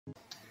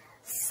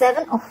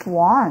Seven of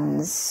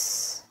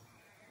Wands.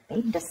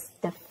 Being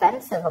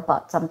defensive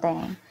about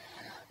something.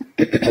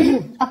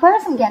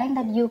 Aquarius, I'm getting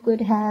that you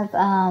could have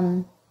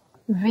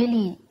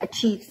really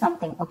achieved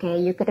something. Okay,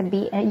 you could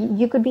be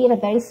in a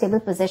very stable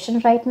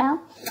position right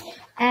now,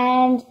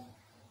 and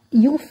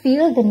you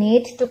feel the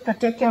need to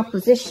protect your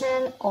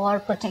position or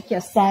protect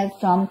yourself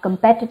from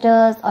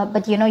competitors,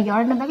 but you know,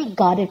 you're in a very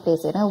guarded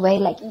place, you know, where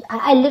like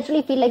I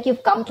literally feel like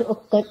you've come to a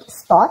good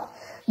spot.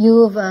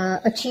 You've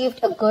achieved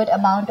a good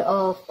amount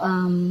of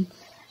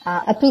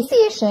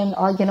appreciation,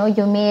 or you know,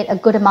 you made a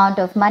good amount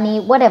of money,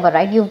 whatever,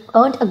 right? You've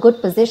earned a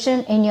good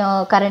position in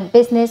your current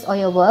business or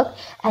your work,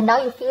 and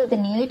now you feel the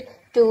need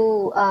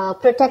to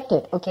protect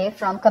it, okay,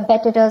 from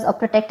competitors, or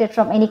protect it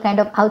from any kind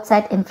of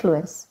outside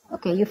influence.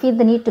 Okay, you feel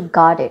the need to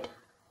guard it.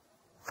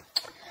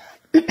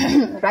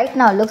 Right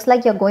now, it looks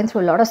like you're going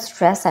through a lot of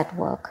stress at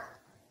work.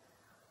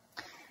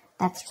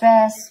 That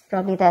stress,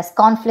 probably there's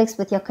conflicts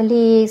with your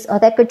colleagues, or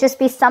there could just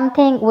be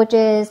something which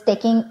is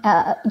taking,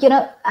 you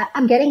know,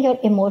 I'm getting your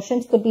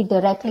emotions could be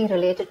directly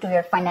related to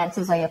your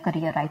finances or your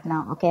career right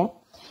now, okay?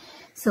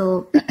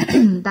 So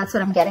that's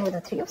what I'm getting with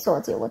the Three of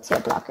Swords here. What's your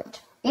blockage?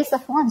 Ace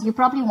of Wands, you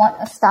probably want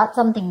to start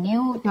something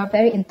new. You're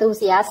very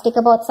enthusiastic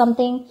about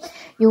something.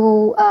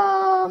 You've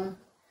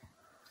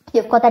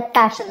got that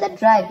passion, that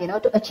drive, you know,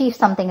 to achieve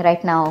something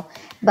right now.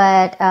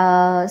 But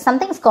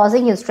something's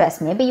causing you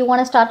stress. Maybe you want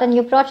to start a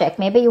new project.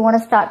 Maybe you want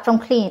to start from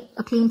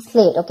a clean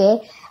slate,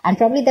 okay? And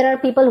probably there are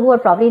people who are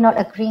probably not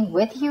agreeing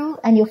with you,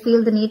 and you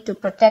feel the need to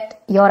protect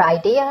your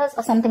ideas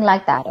or something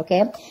like that,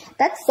 okay?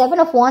 That Seven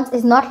of Wands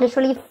is not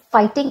literally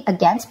fighting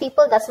against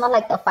people. That's not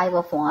like the Five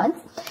of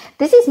Wands.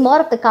 This is more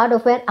of the card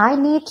of where I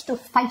need to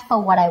fight for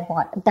what I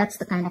want. That's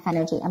the kind of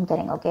energy I'm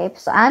getting, okay?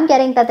 So I'm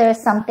getting that there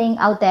is something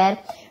out there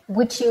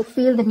which you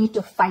feel the need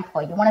to fight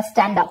for. You want to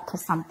stand up for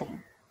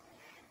something.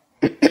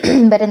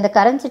 But in the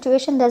current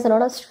situation, there's a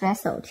lot of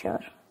stress out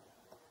here.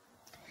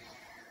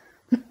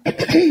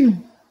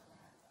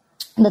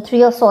 The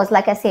Three of Swords,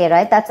 like I say,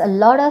 right? That's a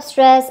lot of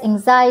stress,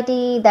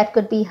 anxiety. That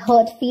could be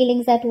hurt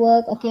feelings at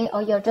work, okay?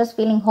 Or you're just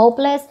feeling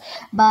hopeless.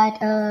 But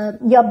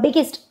your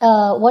biggest,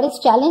 what is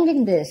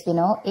challenging this, you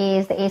know,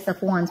 is the Ace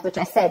of Wands, which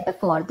I said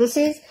before. This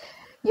is,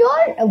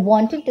 you're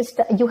wanting to,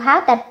 you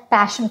have that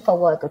passion for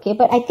work, okay?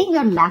 But I think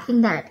you're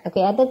lacking that,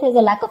 okay? Either there's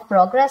a lack of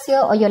progress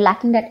here, or you're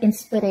lacking that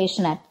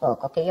inspiration at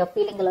work, okay? You're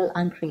feeling a little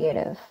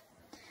uncreative.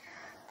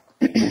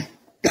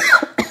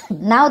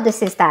 Now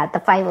this is that,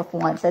 the Five of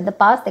Wands. In the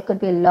past, there could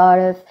be a lot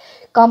of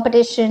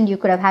competition. You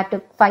could have had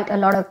to fight a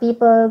lot of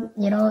people.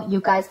 You know,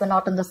 you guys were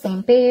not on the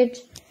same page.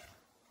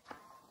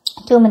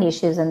 Too many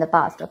issues in the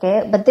past,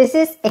 okay? But this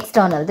is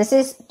external. This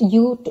is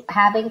you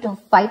having to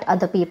fight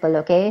other people,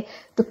 okay,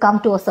 to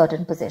come to a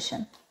certain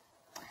position.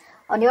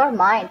 On your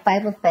mind,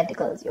 Five of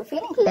Pentacles, you're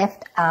feeling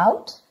left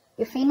out.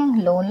 You're feeling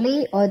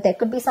lonely, or there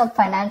could be some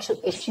financial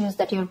issues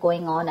that you're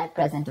going on at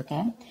present,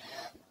 okay?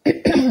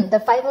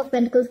 The Five of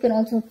Pentacles can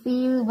also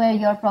feel where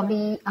you're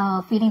probably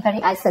feeling very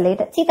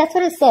isolated. See, that's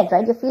what I said,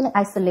 right? You're feeling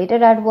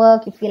isolated at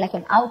work. You feel like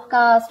an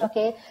outcast,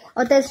 okay?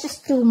 Or there's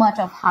just too much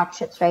of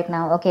hardships right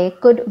now, okay?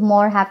 Could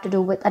more have to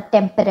do with a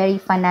temporary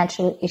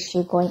financial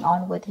issue going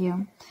on with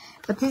you.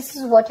 But this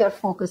is what your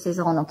focus is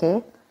on,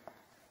 okay?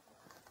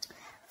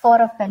 Four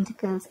of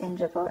Pentacles in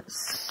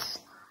reverse.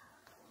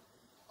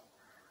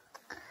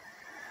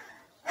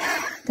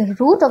 The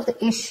root of the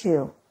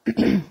issue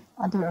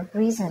or the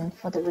reason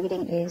for the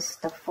reading is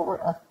the Four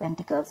of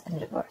Pentacles in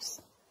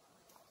reverse.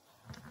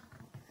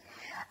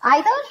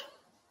 Either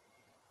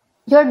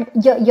you're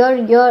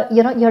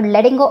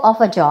letting go of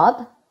a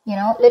job, you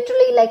know,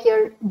 literally like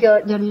you're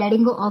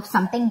letting go of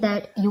something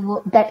that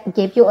that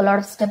gave you a lot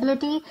of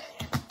stability,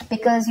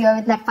 because you're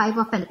with that Five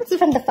of Pentacles. See,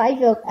 from the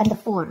Five and the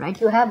Four, right?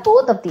 You have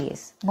both of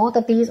these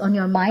on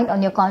your mind,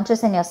 on your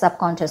conscious and your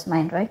subconscious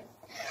mind, right?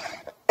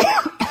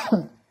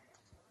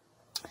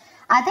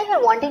 I think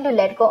you're wanting to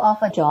let go of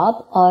a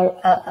job or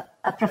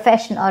a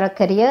profession or a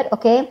career,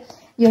 okay?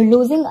 You're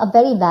losing a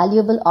very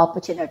valuable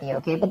opportunity,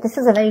 okay? But this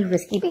is a very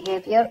risky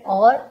behavior,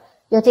 or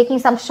you're taking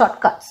some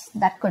shortcuts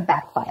that could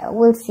backfire.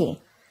 We'll see.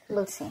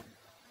 We'll see.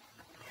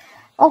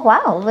 Oh,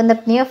 wow. In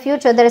the near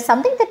future, there is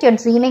something that you're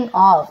dreaming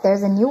of.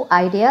 There's a new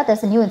idea.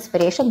 There's a new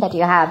inspiration that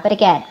you have. But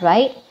again,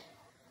 right?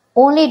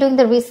 Only doing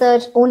the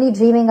research, only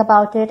dreaming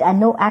about it, and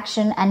no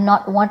action, and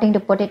not wanting to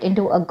put it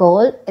into a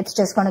goal, it's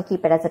just going to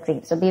keep it as a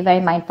dream. So be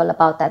very mindful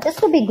about that. This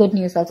could be good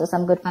news also,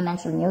 some good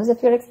financial news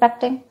if you're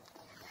expecting.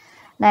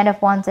 Nine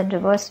of Wands in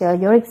reverse here.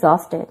 You're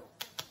exhausted.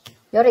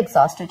 You're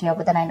exhausted here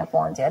with the Nine of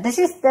Wands here. This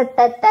is that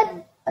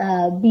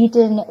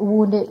beaten,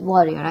 wounded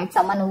warrior, right?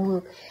 Someone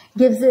who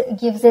gives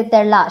it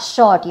their last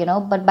shot, you know,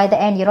 but by the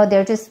end, you know,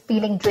 they're just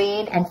feeling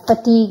drained and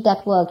fatigued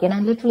at work, you know,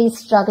 literally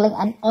struggling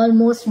and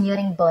almost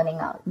nearing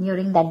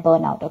that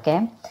burnout,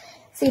 okay?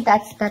 See,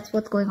 that's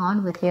what's going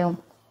on with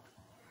you.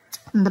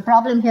 And the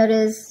problem here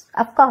is,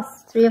 of course,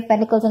 Three of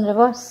Pentacles in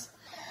reverse.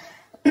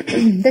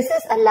 This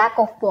is a lack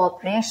of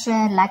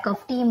cooperation, lack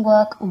of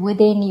teamwork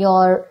within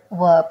your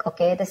work,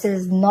 okay? This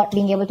is not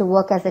being able to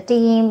work as a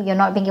team. You're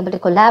not being able to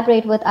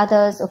collaborate with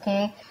others,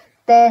 okay?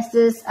 there's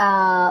this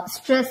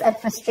stress and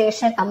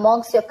frustration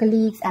amongst your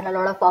colleagues and a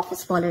lot of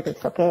office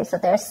politics, okay? So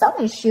there's some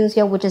issues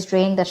here which is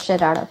draining the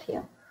shit out of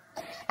you.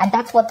 And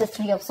that's what the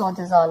Three of Swords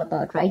is all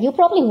about, right? You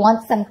probably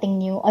want something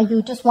new, or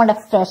you just want a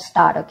fresh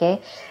start,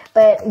 okay?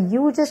 But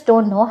you just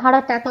don't know how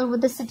to tackle with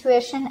the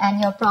situation,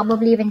 and you're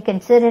probably even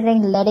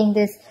considering letting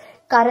this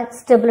current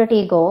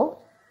stability go.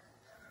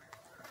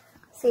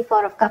 See,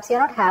 Four of Cups, you're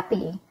not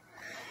happy.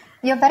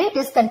 You're very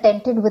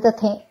discontented with the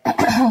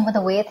with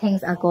the way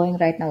things are going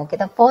right now, okay?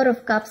 The Four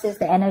of Cups is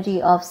the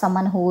energy of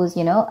someone who's,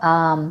 you know,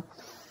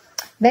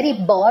 very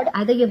bored.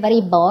 Either you're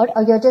very bored,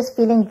 or you're just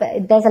feeling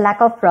there's a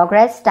lack of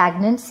progress,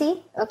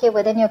 stagnancy, okay,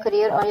 within your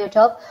career or your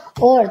job,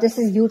 or this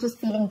is you just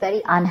feeling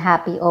very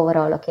unhappy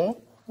overall, okay,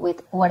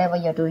 with whatever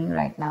you're doing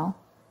right now.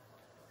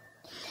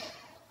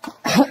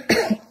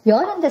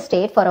 You're in the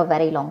state for a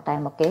very long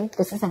time, okay?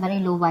 This is a very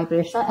low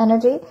vibrational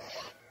energy.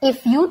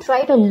 If you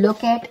try to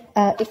look at,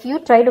 if you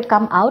try to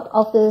come out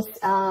of this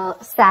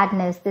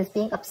sadness, this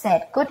being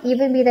upset, could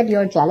even be that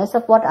you're jealous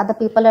of what other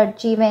people are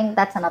achieving.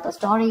 That's another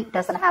story. It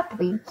doesn't have to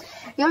be.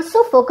 You're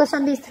so focused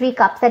on these three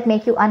cups that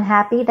make you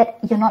unhappy that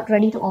you're not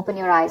ready to open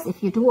your eyes.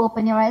 If you do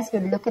open your eyes, you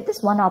look at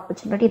this one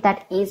opportunity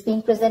that is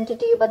being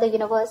presented to you by the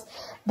universe.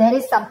 There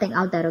is something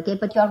out there, okay?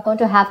 But you're going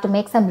to have to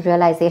make some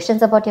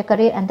realizations about your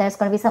career, and there's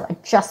going to be some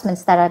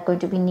adjustments that are going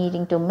to be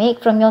needing to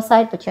make from your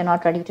side, which you're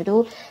not ready to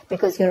do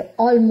because you're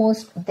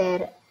almost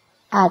there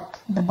at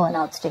the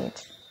burnout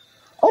stage.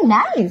 Oh,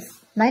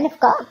 nice. Nine of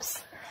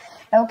Cups.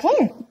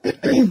 Okay.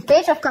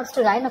 Page of Cups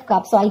to Nine of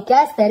Cups. So I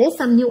guess there is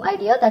some new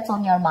idea that's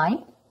on your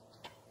mind.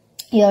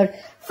 You're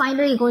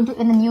finally going to,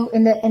 in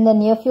the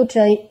near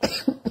future,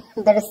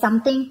 there is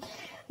something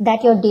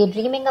that you're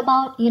daydreaming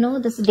about, you know,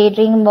 this is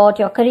daydreaming about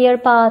your career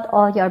path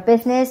or your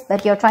business,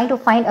 but you're trying to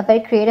find a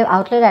very creative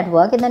outlet at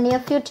work in the near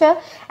future.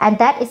 And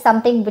that is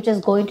something which is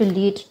going to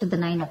lead to the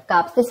Nine of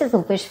Cups. This is a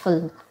wish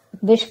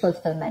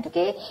fulfillment,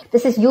 okay?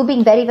 This is you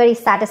being very, very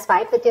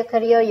satisfied with your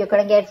career. You're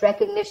going to get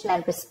recognition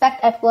and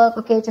respect at work,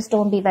 okay? Just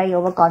don't be very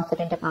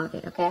overconfident about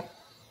it, okay?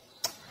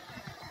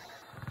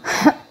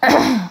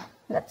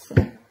 Let's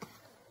see.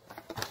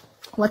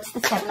 What's the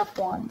Seven of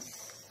Wands?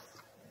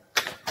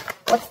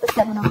 What's the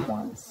Seven of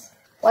Wands?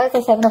 Why is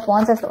the Seven of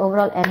Wands as the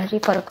overall energy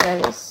for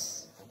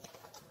Aquarius?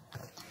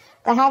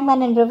 The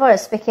Hangman in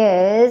reverse,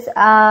 because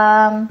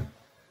I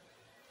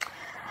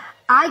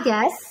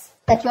guess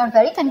that you're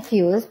very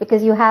confused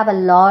because you have a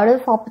lot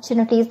of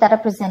opportunities that are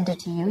presented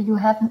to you. You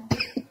have,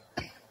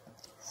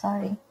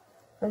 sorry,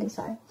 really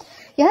sorry.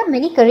 You have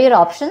many career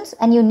options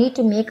and you need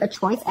to make a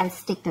choice and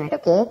stick to it,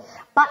 okay?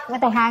 But with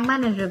the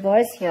Hangman in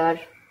reverse here,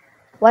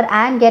 what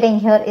I'm getting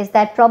here is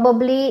that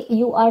probably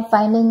you are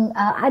finding,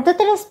 either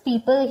there is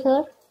people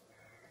here.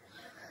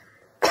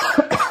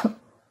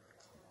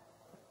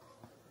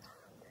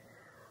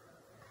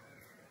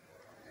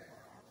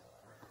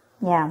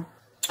 Yeah.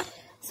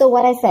 So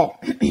what I said,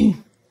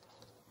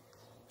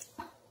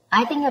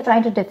 I think you're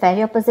trying to defend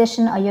your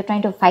position or you're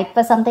trying to fight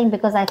for something,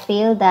 because I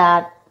feel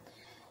that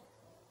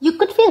you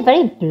could feel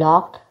very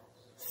blocked,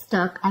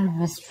 stuck and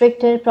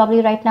restricted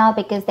probably right now,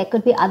 because there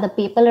could be other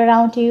people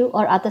around you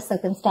or other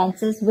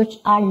circumstances which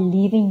are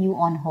leaving you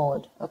on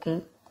hold,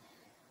 okay?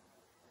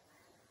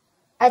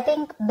 I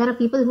think there are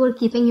people who are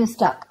keeping you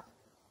stuck,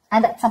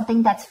 and that's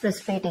something that's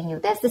frustrating you.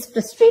 There's this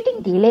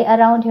frustrating delay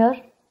around here,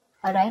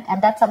 all right?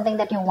 And that's something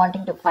that you're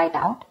wanting to find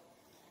out.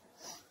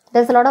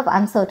 There's a lot of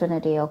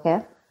uncertainty,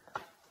 okay?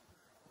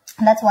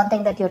 And that's one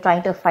thing that you're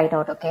trying to fight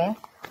out, okay?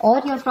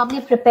 Or you're probably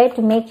prepared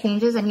to make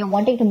changes and you're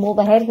wanting to move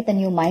ahead with a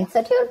new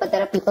mindset here, but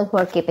there are people who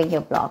are keeping you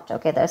blocked,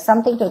 okay? There's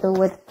something to do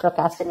with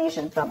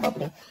procrastination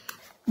probably.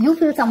 You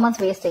feel someone's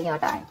wasting your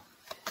time,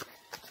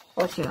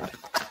 for sure.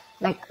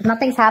 Like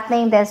nothing's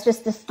happening, there's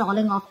just this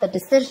stalling of the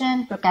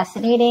decision,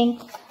 procrastinating,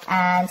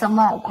 and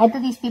either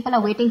these people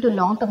are waiting too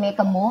long to make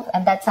a move,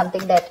 and that's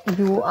something that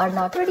you are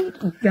not ready,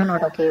 you're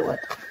not okay with.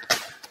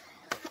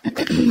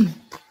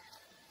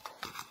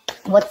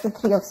 What's the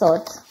Three of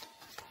Swords?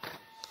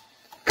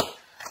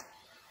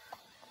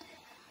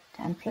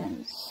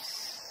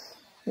 Temperance.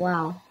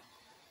 Wow.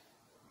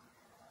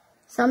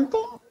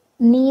 Something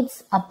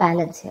needs a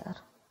balance here.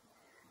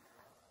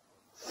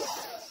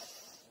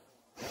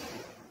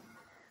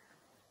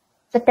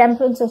 The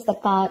Temperance is the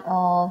card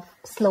of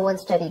slow and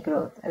steady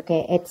growth,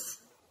 okay?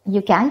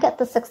 You can get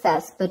the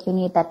success, but you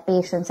need that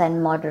patience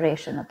and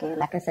moderation, okay?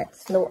 Like I said,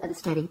 slow and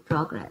steady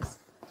progress.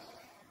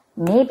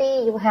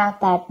 Maybe you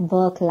have that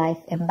work-life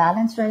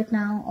imbalance right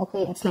now,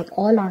 okay? It's like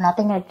all or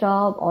nothing at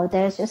job, or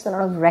there's just a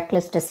lot of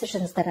reckless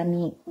decisions that are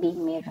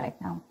being made right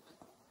now.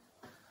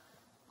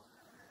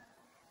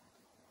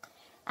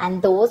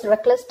 And those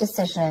reckless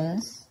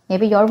decisions,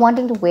 maybe you're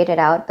wanting to wait it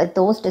out, but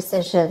those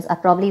decisions are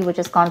probably which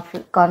is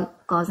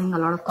causing a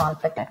lot of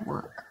conflict at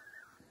work.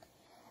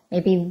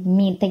 Maybe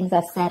mean things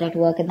are said at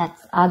work, and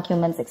that's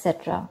arguments,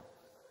 etc.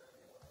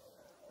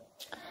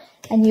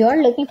 And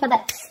you're looking for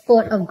that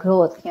spurt of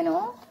growth, you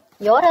know?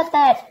 You're at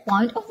that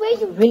point of where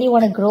you really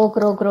want to grow,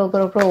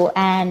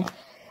 and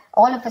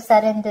all of a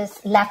sudden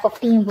this lack of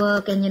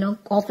teamwork and, you know,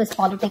 office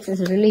politics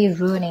is really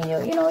ruining you,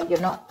 you know,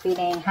 you're not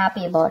feeling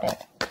happy about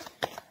it.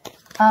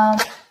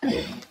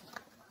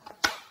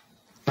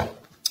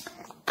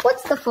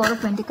 What's the Four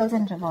of Pentacles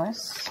in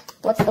reverse?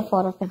 What's the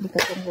Four of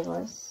Pentacles in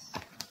reverse?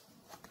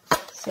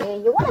 Say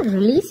you want to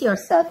release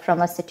yourself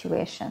from a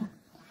situation.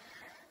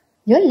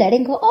 You're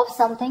letting go of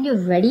something.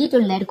 You're ready to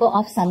let go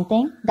of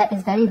something that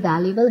is very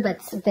valuable,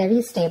 that's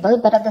very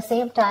stable. But at the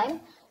same time,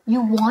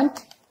 you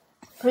want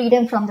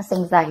freedom from this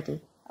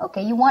anxiety.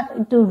 Okay, you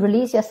want to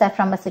release yourself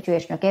from a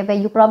situation, okay, where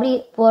you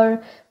probably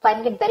were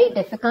finding it very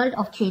difficult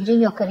of changing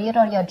your career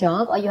or your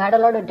job, or you had a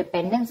lot of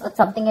dependence on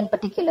something in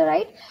particular,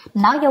 right?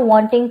 Now you're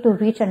wanting to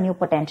reach a new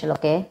potential,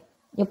 okay?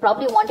 You're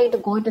probably wanting to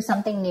go into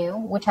something new,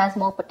 which has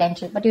more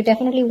potential, but you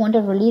definitely want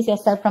to release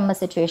yourself from a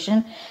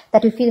situation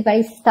that you feel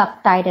very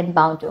stuck, tied, and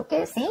bound to,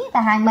 okay? See,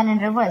 the Hangman in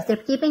reverse, they're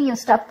keeping you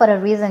stuck for a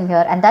reason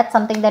here, and that's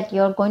something that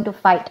you're going to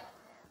fight.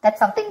 That's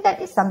something that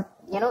is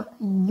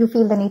you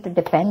feel the need to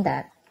defend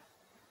that.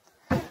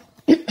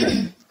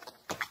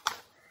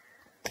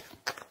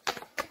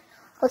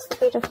 What's the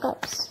Page of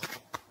Cups?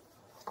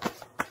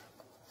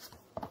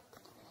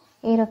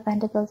 Eight of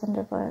Pentacles in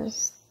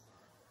reverse.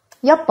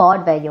 You're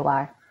bored where you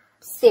are.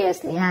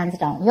 Seriously, hands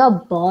down.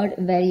 You're bored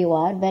where you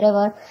are,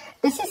 wherever.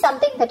 This is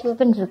something that you've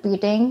been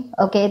repeating.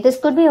 Okay, this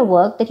could be a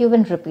work that you've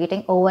been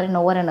repeating over and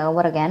over and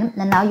over again.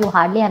 And now you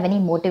hardly have any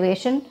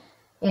motivation,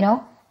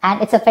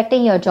 and it's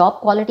affecting your job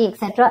quality,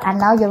 etc. And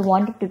now you're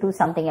wanting to do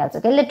something else.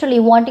 Okay,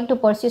 literally wanting to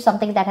pursue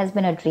something that has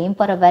been a dream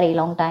for a very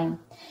long time.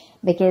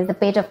 Because the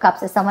Page of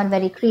Cups is someone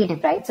very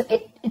creative, right? So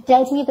it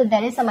tells me that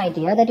there is some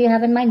idea that you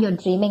have in mind, you're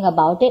dreaming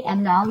about it,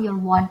 and now you're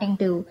wanting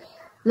to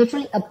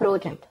literally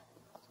approach it.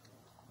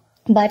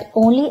 But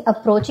only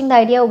approaching the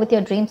idea with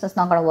your dreams is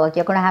not going to work.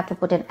 You're going to have to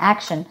put in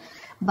action.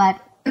 But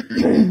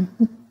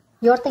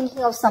you're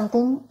thinking of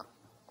something.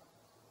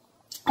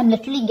 I'm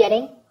literally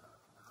getting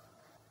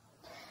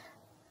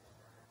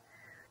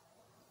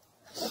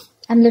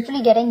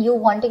you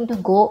wanting to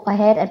go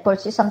ahead and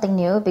pursue something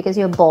new because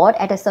you're bored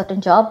at a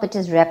certain job which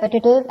is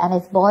repetitive and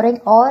it's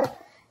boring, or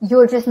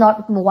you're just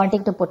not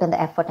wanting to put in the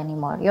effort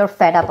anymore. You're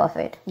fed up of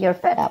it. You're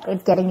fed up.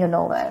 It's getting you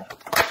nowhere.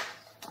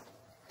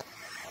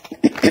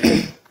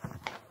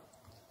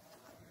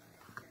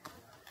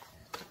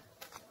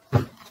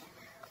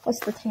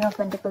 What's the Three of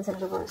Pentacles in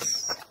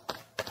reverse?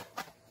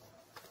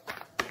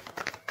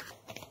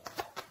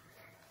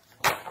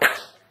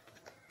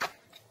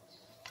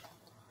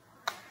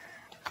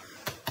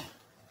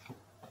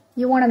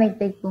 You want to make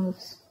big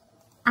moves.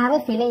 I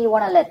have a feeling you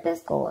want to let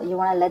this go. You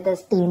want to let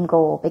this team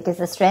go because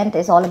the strength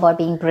is all about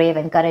being brave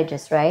and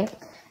courageous, right?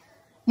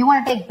 You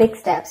want to take big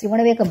steps. You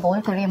want to make a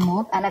bold career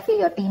move, and I feel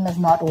your team is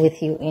not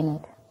with you in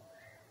it.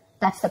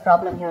 That's the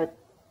problem here.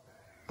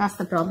 That's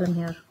the problem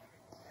here.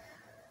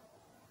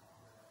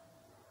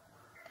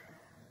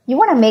 You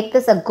want to make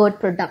this a good,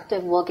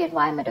 productive work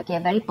environment, okay? A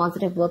very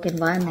positive work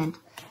environment.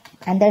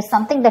 And there's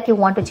something that you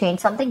want to change,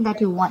 something that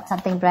you want,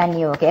 something brand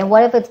new, okay? And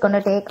what if it's going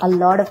to take a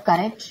lot of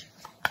courage,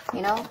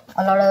 a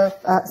lot of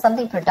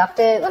something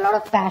productive, a lot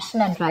of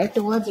passion and drive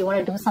towards, you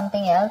want to do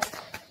something else.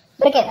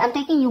 But again, I'm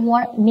thinking you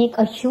want to make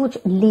a huge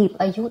leap,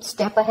 a huge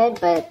step ahead,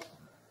 but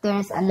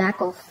there's a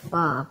lack of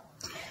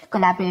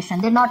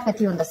collaboration. They're not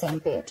with you on the same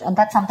page. And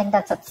that's something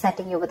that's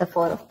upsetting you with the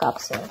Four of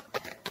Cups here.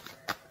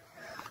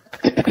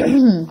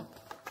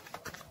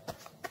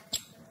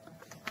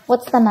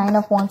 What's the Nine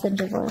of Wands in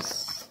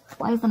reverse?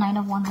 Why is the Nine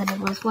of Wands in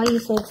reverse? Why are you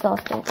so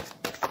exhausted?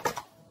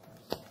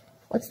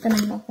 What's the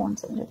Nine of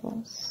Wands in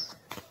reverse?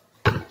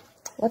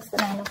 What's the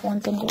Nine of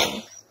Wands in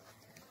reverse?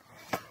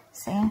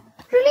 See?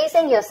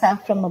 Releasing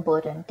yourself from a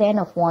burden. 10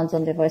 of Wands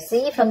in reverse.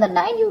 See, from the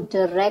 9, you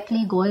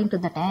directly going to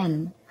the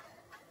 10.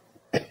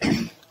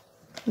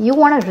 You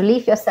want to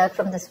relieve yourself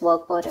from this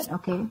work burden,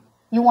 okay?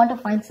 You want to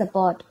find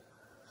support.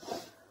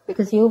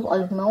 Because you've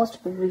almost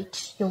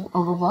reached, you've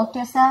overworked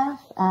yourself,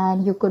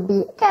 and you could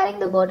be carrying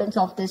the burdens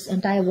of this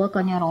entire work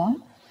on your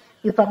own.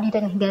 You probably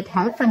didn't get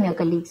help from your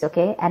colleagues,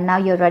 okay? And now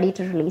you're ready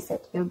to release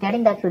it. You're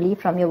getting that relief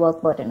from your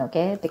work burden,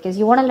 okay? Because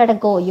you want to let it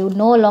go. You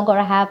no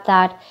longer have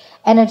that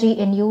energy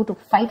in you to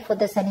fight for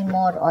this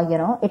anymore. Or,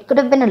 it could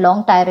have been a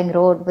long, tiring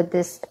road with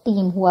this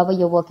team, whoever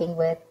you're working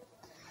with.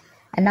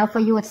 And now for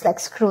you, it's like,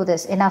 screw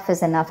this. Enough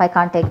is enough. I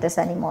can't take this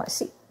anymore.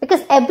 See,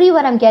 because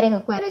everywhere I'm getting,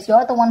 Aquarius,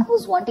 you're the one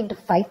who's wanting to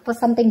fight for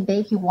something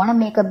big. You want to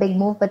make a big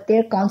move, but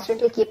they're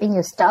constantly keeping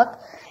you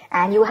stuck.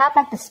 And you have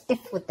like the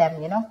stiff with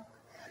them,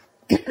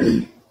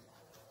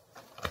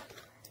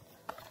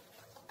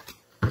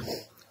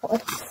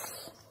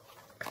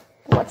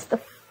 What's the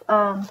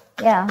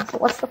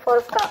Four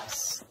of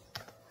Cups?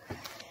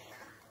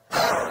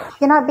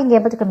 You're not being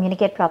able to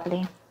communicate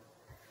properly.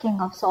 King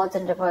of Swords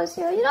in reverse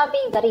here. You're not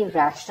being very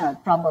rational,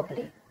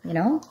 probably,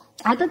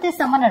 Either there's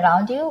someone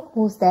around you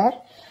who's there,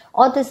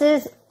 or this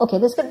is, okay,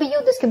 this could be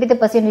you, this could be the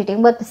person you're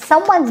dating, but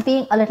someone's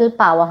being a little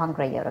power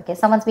hungry here, okay?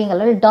 Someone's being a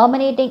little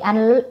dominating and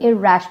a little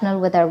irrational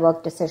with their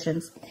work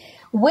decisions,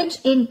 which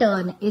in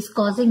turn is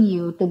causing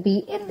you to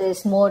be in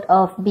this mode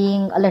of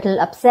being a little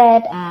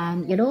upset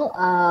and,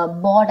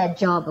 bored at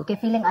job, okay,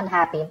 feeling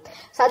unhappy.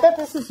 So either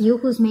this is you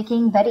who's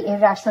making very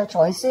irrational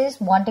choices,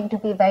 wanting to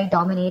be very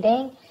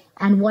dominating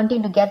and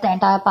wanting to get the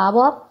entire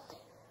power,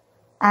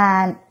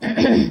 And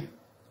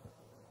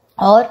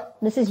or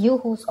this is you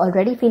who's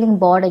already feeling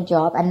bored at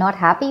job and not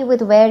happy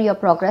with where your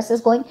progress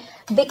is going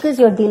because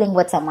you're dealing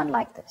with someone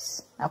like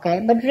this.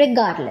 Okay, but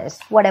regardless,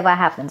 whatever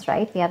happens,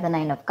 right? We have the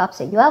 9 of Cups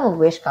here. You have a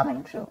wish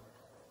coming true.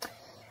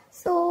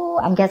 So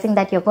I'm guessing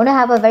that you're going to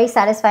have a very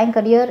satisfying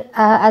career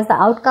as the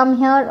outcome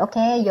here.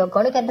 Okay, you're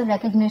going to get the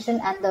recognition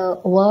and the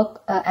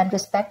work and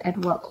respect at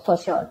work for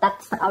sure.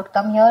 That's the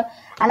outcome here.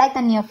 I like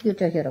the near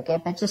future here. Okay,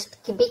 but just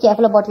be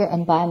careful about your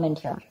environment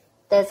here.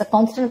 There's a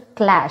constant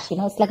clash, you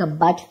know, it's like a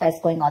budge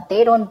fest going on.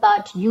 They don't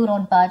budge, you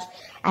don't budge.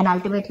 And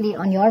ultimately,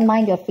 on your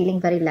mind, you're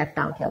feeling very left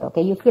out here,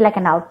 okay? You feel like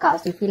an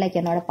outcast. You feel like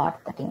you're not a part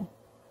of the team.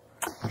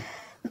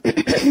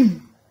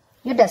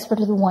 You're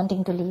desperately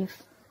wanting to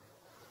leave.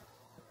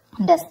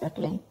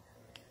 Desperately.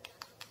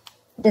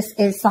 This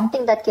is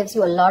something that gives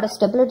you a lot of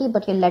stability,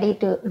 but you're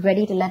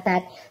ready to let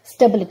that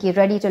stability,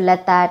 ready to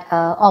let that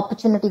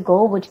opportunity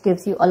go, which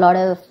gives you a lot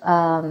of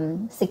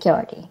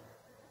security.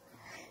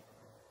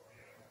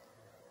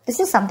 This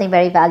is something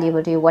very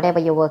valuable to you, whatever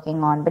you're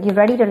working on, but you're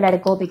ready to let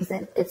it go because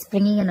it's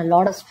bringing in a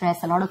lot of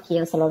stress, a lot of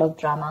chaos, a lot of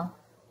drama.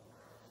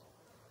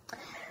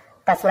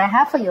 That's what I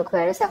have for you,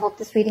 Aquarius. I hope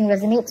this reading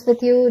resonates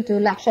with you. Do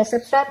like, share,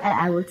 subscribe, and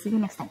I will see you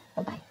next time.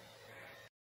 Bye-bye.